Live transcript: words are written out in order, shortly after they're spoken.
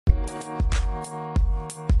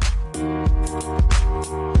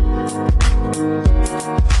Hey,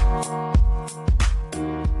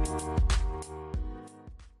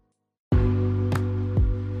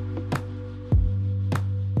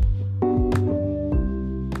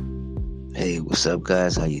 what's up,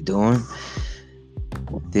 guys? How you doing?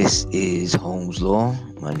 This is Holmes Law.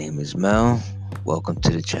 My name is Mel. Welcome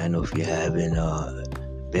to the channel if you haven't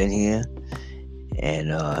been here.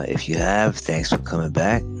 And if you have, thanks for coming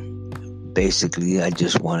back. Basically, I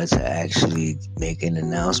just wanted to actually make an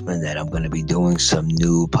announcement that I'm going to be doing some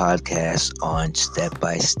new podcasts on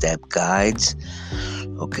step-by-step guides.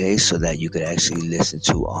 Okay, so that you could actually listen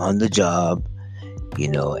to on the job.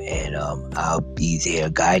 And I'll be there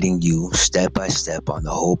guiding you step by step on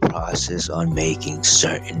the whole process on making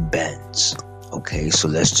certain bends. Okay, so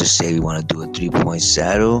let's just say we want to do a 3-point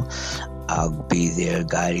saddle. I'll be there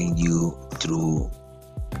guiding you through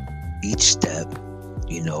each step,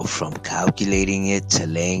 from calculating it to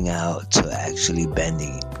laying out to actually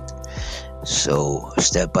bending it. So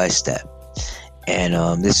step by step. And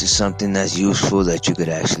this is something that's useful that you could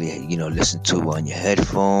actually, listen to on your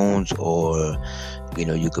headphones, or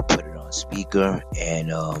you could put it on speaker.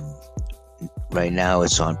 And right now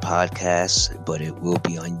it's on podcasts, but it will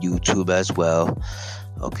be on YouTube as well.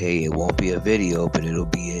 Okay, it won't be a video, but it'll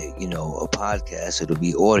be a podcast. It'll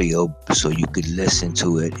be audio, so you could listen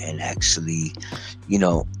to it and actually,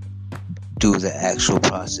 do the actual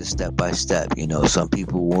process step by step. Some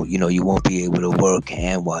people won't, you won't be able to work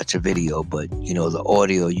and watch a video, but the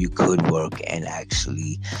audio you could work and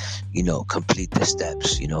actually, complete the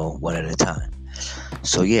steps, one at a time.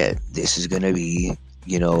 So yeah, this is gonna be,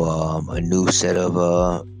 a new set of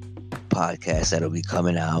podcasts that'll be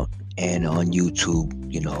coming out, and on YouTube,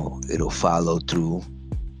 it'll follow through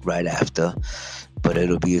right after, but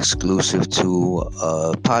it'll be exclusive to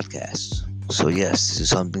podcasts. So yes, this is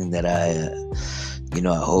something that I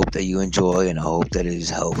hope that you enjoy, and I hope that it is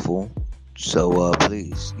helpful. So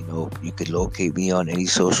please, you could locate me on any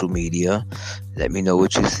social media. Let me know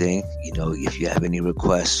what you think. If you have any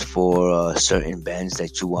requests for certain bends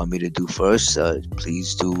that you want me to do first,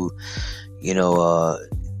 please do,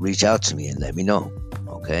 reach out to me and let me know.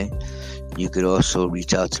 Okay. You could also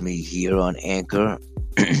reach out to me here on Anchor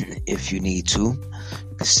if you need to.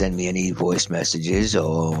 Send me any voice messages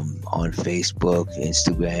on Facebook,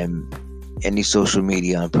 Instagram, any social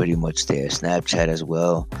media. I'm pretty much there. Snapchat as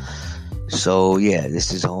well. So yeah,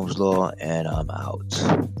 this is Holmes Law, and I'm out.